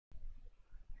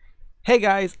Hey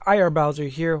guys, IR Bowser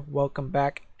here, welcome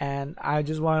back, and I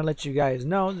just want to let you guys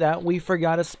know that we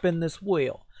forgot to spin this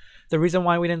wheel. The reason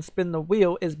why we didn't spin the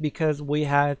wheel is because we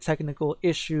had technical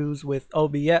issues with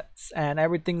OBS, and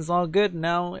everything's all good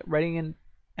now, ready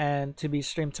and to be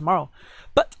streamed tomorrow.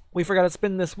 But we forgot to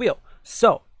spin this wheel,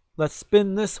 so let's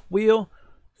spin this wheel.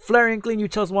 Flare Inkling, you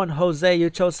chose 1, Jose,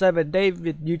 you chose 7,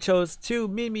 David, you chose 2,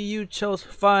 Mimi, you chose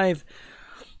 5,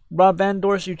 Rob Van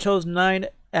Dorst, you chose 9,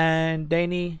 and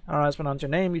Danny, I don't know how to pronounce your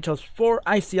name, you chose 4,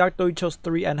 Icy Octo, you chose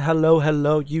 3, and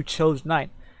Hello, you chose 9.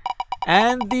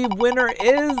 And the winner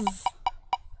is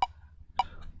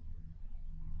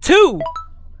 2!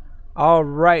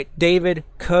 Alright, David,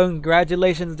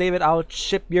 congratulations, David. I'll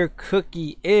ship your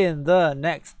cookie in the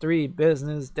next 3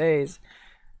 business days.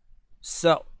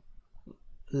 So,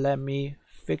 let me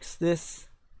fix this.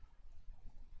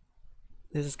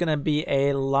 This is gonna be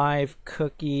a live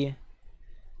cookie.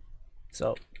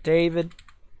 So, David,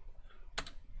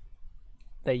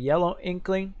 the yellow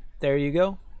inkling, there you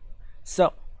go.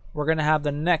 So, we're gonna have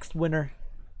the next winner.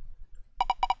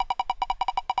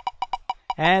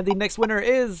 And the next winner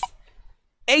is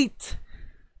 8.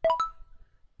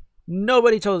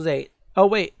 Nobody chose 8. Oh,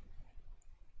 wait.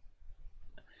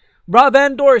 Rob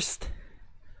Van Dorst.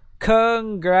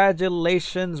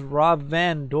 Congratulations, Rob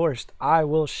Van Dorst. I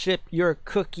will ship your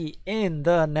cookie in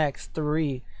the next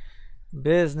 3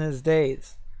 business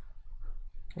days.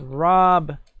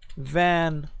 Rob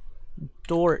Van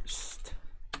Dorst.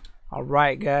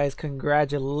 Alright guys,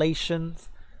 congratulations.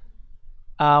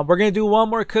 We're gonna do one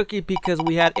more cookie because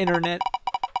we had internet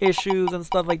issues and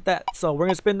stuff like that. So we're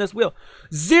gonna spin this wheel.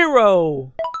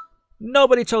 0!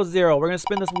 Nobody chose 0. We're gonna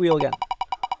spin this wheel again.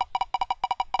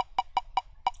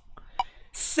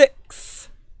 6.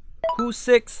 Who's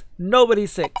 6? Nobody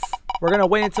 6. We're gonna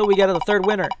wait until we get to the 3rd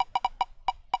winner.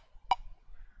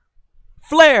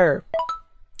 Flare!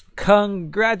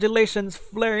 Congratulations,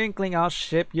 Flare Inkling. I'll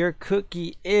ship your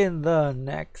cookie in the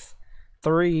next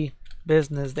 3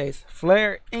 business days.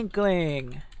 Flare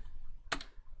Inkling.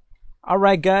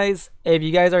 Alright guys, if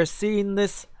you guys are seeing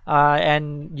this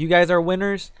and you guys are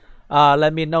winners,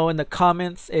 let me know in the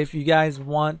comments. If you guys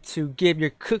want to give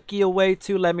your cookie away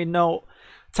to, let me know.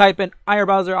 Type in IR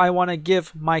Bowser, I want to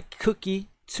give my cookie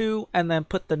to, and then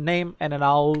put the name, and then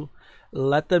I'll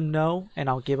let them know and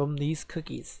I'll give them these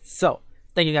cookies. So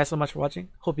thank you guys so much for watching.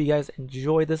 Hope you guys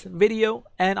enjoy this video,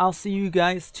 and I'll see you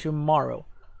guys tomorrow.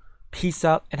 Peace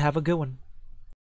out and have a good one.